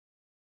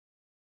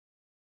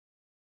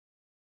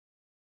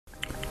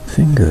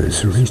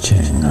fingers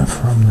reaching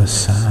from the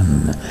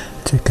sun,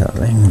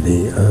 tickling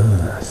the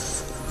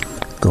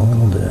earth.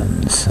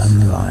 Golden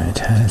sunlight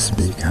has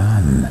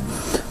begun,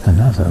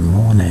 another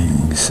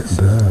morning's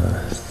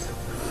birth.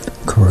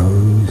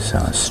 Crows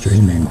are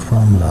streaming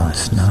from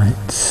last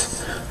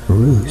night's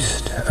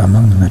roost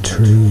among the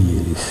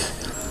trees.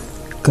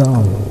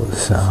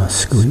 Gulls are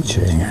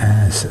screeching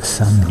as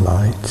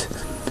sunlight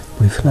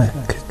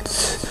reflects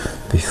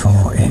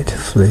before it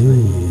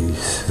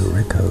flees,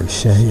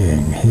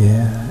 ricocheting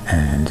here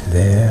and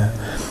there,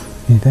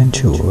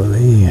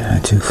 eventually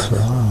to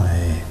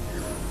fly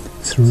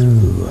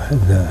through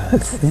the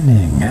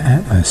thinning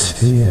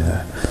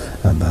atmosphere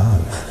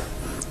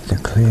above the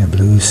clear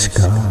blue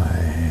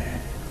sky,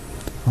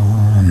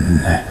 on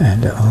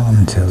and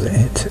on till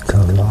it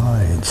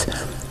collides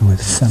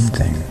with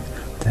something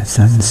that's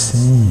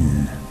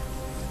unseen,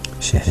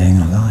 shedding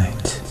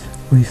light,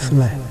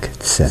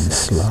 reflects and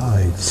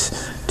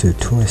slides to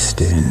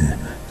twist in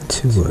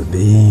to a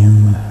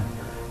beam,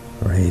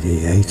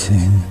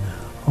 radiating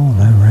all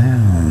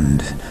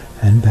around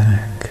and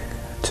back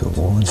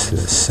towards the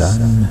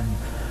sun,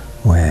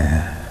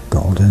 where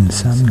golden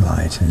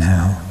sunlight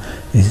now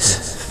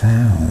is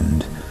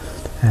found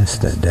as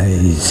the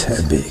day's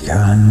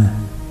begun.